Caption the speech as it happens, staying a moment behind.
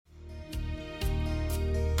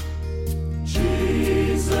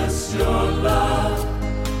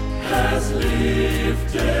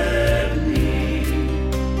lifted me.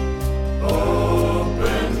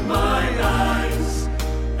 Opened my eyes,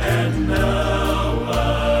 and now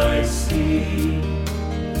I see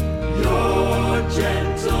your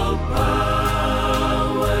gentle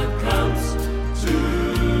power comes to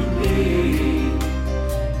me.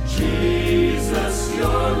 Jesus,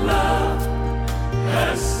 your love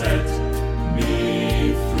has set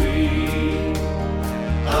me free.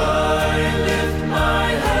 I lift my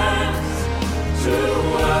hands to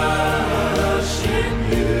worship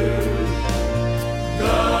you,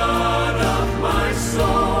 God of my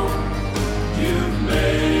soul. You've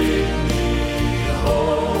made me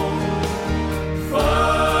whole.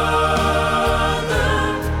 Father,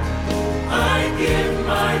 I give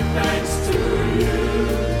my thanks to you.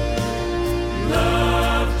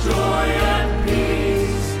 Love, joy, and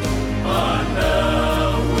peace are now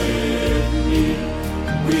with me.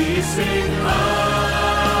 We sing hallelujah.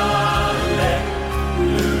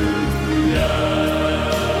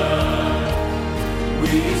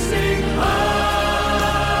 We sing hallelujah.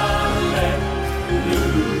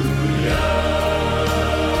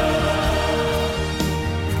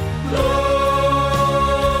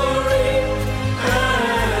 Glory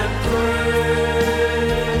and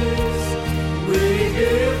praise. We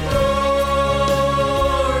give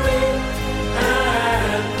glory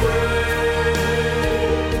and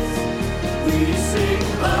praise. We sing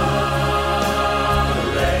hallelujah.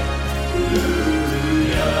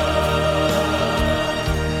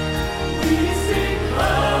 We sing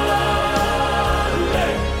hallelujah.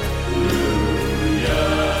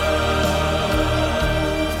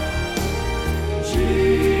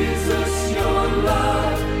 Jesus, your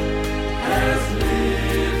love has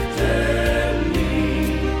lifted me.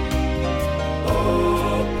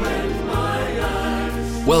 Opened my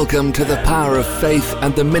eyes. Welcome to the Power of Faith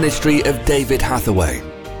and the ministry of David Hathaway.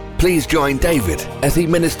 Please join David as he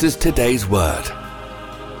ministers today's word.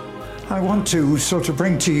 I want to sort of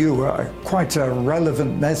bring to you quite a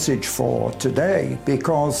relevant message for today,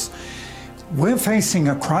 because we're facing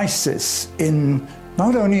a crisis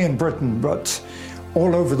not only in Britain but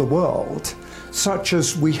all over the world, such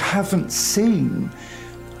as we haven't seen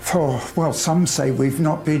for, well, some say we've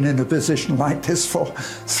not been in a position like this for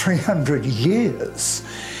 300 years.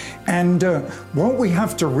 And what we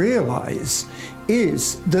have to realize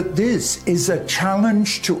is that this is a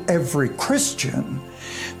challenge to every Christian,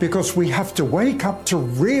 because we have to wake up to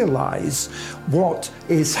realize what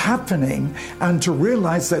is happening and to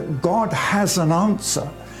realize that God has an answer.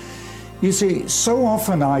 You see, so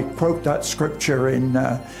often I quote that scripture in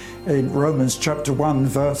Romans chapter 1,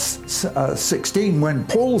 verse 16, when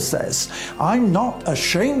Paul says, I'm not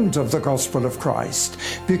ashamed of the gospel of Christ,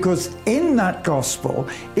 because in that gospel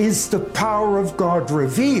is the power of God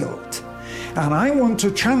revealed. And I want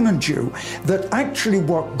to challenge you that actually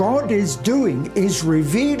what God is doing is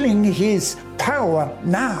revealing his power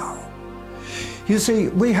now. You see,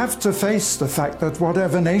 we have to face the fact that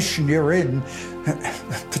whatever nation you're in,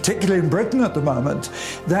 particularly in Britain at the moment,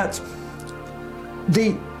 that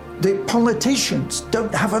the politicians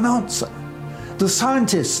don't have an answer. The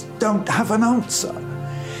scientists don't have an answer.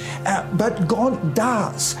 But God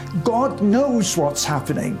does. God knows what's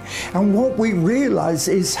happening. And what we realize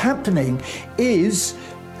is happening is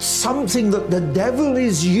something that the devil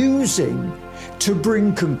is using to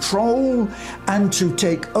bring control and to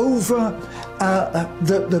take over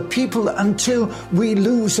the people until we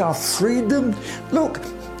lose our freedom. Look,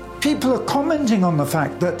 people are commenting on the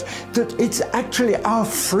fact that it's actually our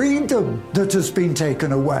freedom that has been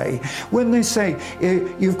taken away. When they say,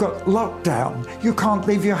 you've got lockdown, you can't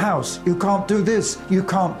leave your house, you can't do this, you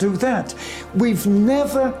can't do that. We've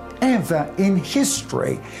never, ever in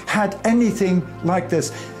history had anything like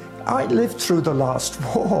this. I lived through the last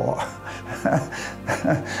war.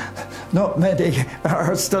 Not many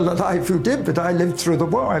are still alive who did, but I lived through the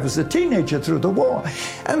war. I was a teenager through the war.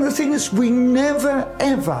 And the thing is, we never,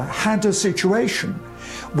 ever had a situation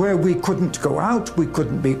where we couldn't go out, we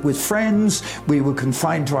couldn't meet with friends, we were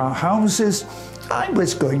confined to our houses. I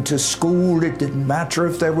was going to school, it didn't matter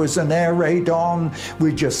if there was an air raid on,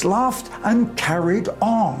 we just laughed and carried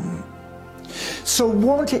on. So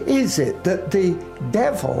what is it that the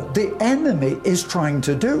devil, the enemy, is trying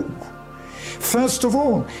to do? First of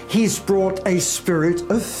all, he's brought a spirit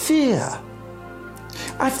of fear.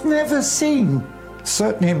 I've never seen,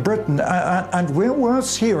 certainly in Britain, and we're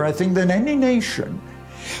worse here, I think, than any nation,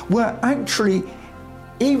 where actually,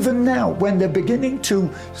 even now, when they're beginning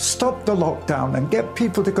to stop the lockdown and get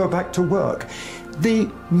people to go back to work,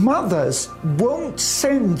 the mothers won't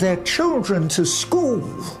send their children to school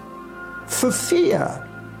for fear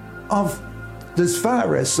of this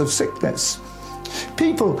virus of sickness.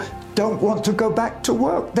 People don't want to go back to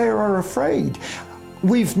work. They are afraid.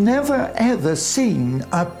 We've never ever seen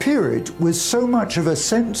a period with so much of a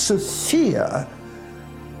sense of fear,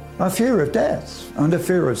 a fear of death and a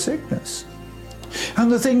fear of sickness.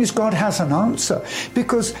 And the thing is, God has an answer,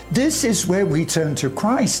 because this is where we turn to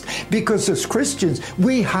Christ, because as Christians,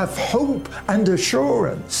 we have hope and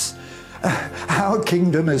assurance. Our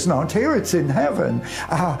kingdom is not here, it's in heaven.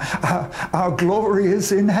 Our glory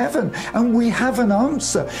is in heaven, and we have an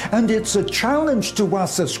answer. And it's a challenge to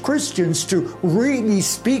us as Christians to really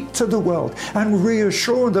speak to the world and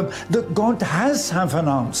reassure them that God has an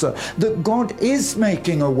answer, that God is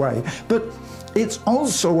making a way. But it's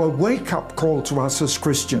also a wake-up call to us as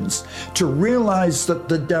Christians to realize that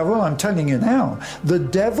the devil, I'm telling you now, the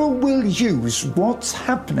devil will use what's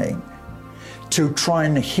happening to try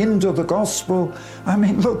and hinder the gospel. I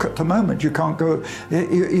mean, look, at the moment you can't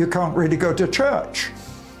really go to church.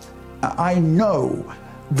 I know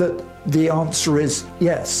that the answer is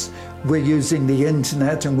yes, we're using the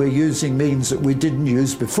internet and we're using means that we didn't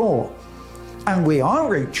use before. And we are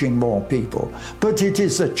reaching more people, but it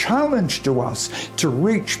is a challenge to us to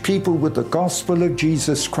reach people with the gospel of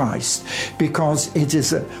Jesus Christ, because it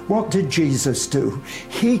is what did Jesus do?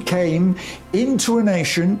 He came into a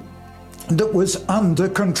nation that was under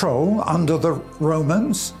control, under the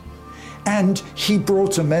Romans, and he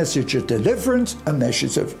brought a message of deliverance, a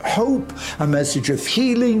message of hope, a message of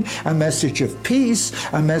healing, a message of peace,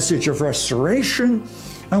 a message of restoration.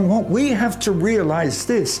 And what we have to realize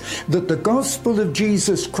this, that the gospel of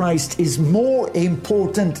Jesus Christ is more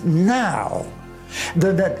important now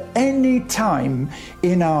than at any time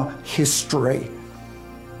in our history.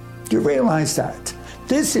 Do you realize that?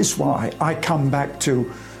 This is why I come back to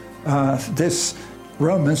this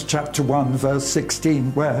Romans chapter 1, verse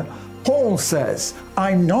 16, where Paul says,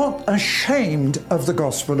 I'm not ashamed of the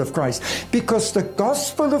gospel of Christ, because the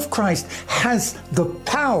gospel of Christ has the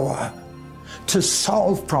power to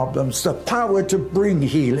solve problems, the power to bring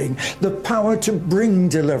healing, the power to bring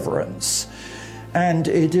deliverance. And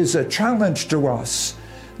it is a challenge to us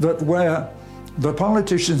that where the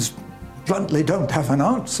politicians bluntly don't have an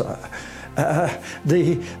answer,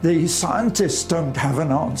 the scientists don't have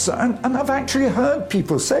an answer. And I've actually heard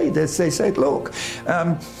people say this. They said, look,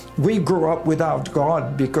 we grew up without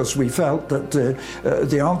God because we felt that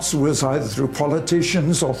the answer was either through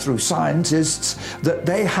politicians or through scientists,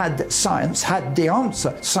 that science had the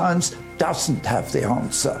answer. Science doesn't have the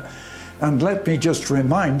answer. And let me just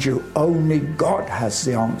remind you, only God has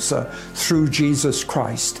the answer through Jesus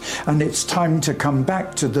Christ. And it's time to come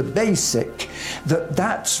back to the basic,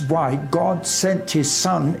 that's why God sent his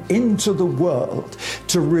Son into the world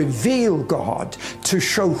to reveal God, to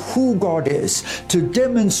show who God is, to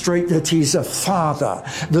demonstrate that he's a Father,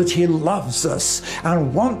 that he loves us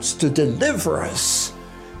and wants to deliver us.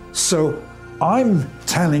 So I'm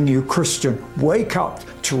telling you, Christian, wake up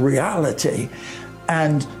to reality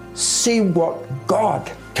and see what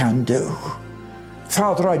God can do.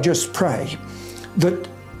 Father, I just pray that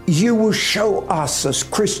you will show us as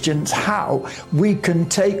Christians how we can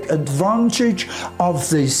take advantage of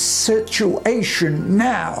this situation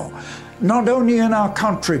now. Not only in our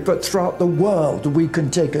country, but throughout the world, we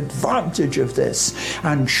can take advantage of this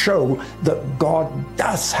and show that God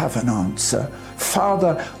does have an answer.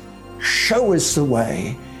 Father, show us the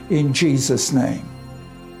way in Jesus' name.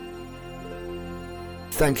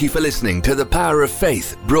 Thank you for listening to The Power of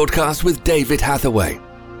Faith, broadcast with David Hathaway.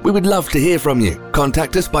 We would love to hear from you.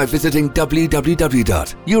 Contact us by visiting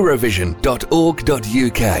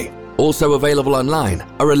www.eurovision.org.uk. Also available online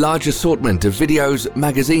are a large assortment of videos,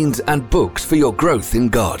 magazines and books for your growth in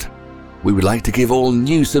God. We would like to give all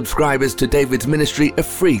new subscribers to David's ministry a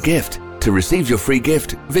free gift. To receive your free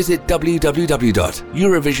gift, visit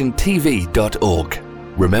www.eurovisiontv.org.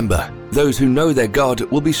 Remember, those who know their God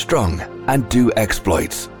will be strong and do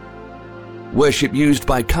exploits. Worship used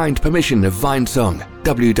by kind permission of Vinesong,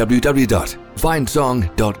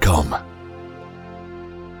 www.vinesong.com.